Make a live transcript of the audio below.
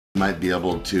might be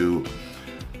able to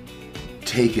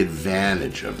take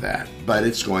advantage of that, but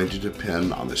it's going to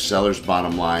depend on the seller's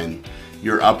bottom line,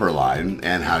 your upper line,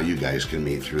 and how you guys can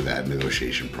meet through that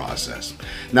negotiation process.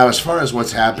 Now, as far as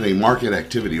what's happening, market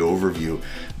activity overview,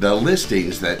 the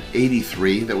listings, that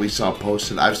 83 that we saw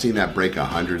posted, I've seen that break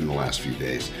 100 in the last few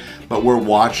days. But we're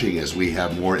watching as we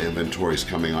have more inventories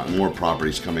coming on, more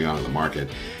properties coming onto the market,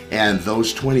 and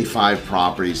those 25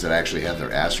 properties that actually had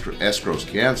their escrows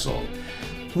canceled,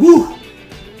 whew,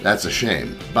 that's a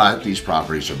shame. But these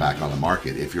properties are back on the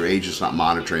market. If your agent's not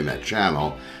monitoring that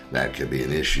channel, that could be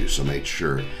an issue, so make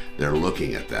sure they're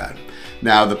looking at that.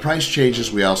 Now, the price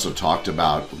changes we also talked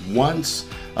about. Once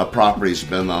a property's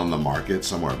been on the market,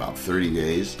 somewhere about 30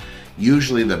 days,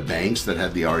 usually the banks that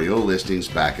had the REO listings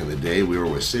back in the day, we were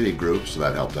with Citigroup, so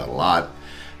that helped out a lot.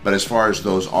 But as far as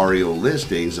those REO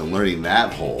listings and learning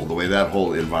that the way that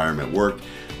whole environment worked,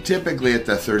 typically at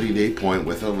the 30-day point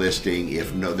with a listing,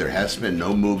 if there has been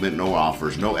no movement, no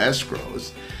offers, no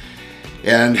escrows,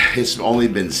 and it's only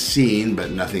been seen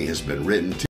but nothing has been written to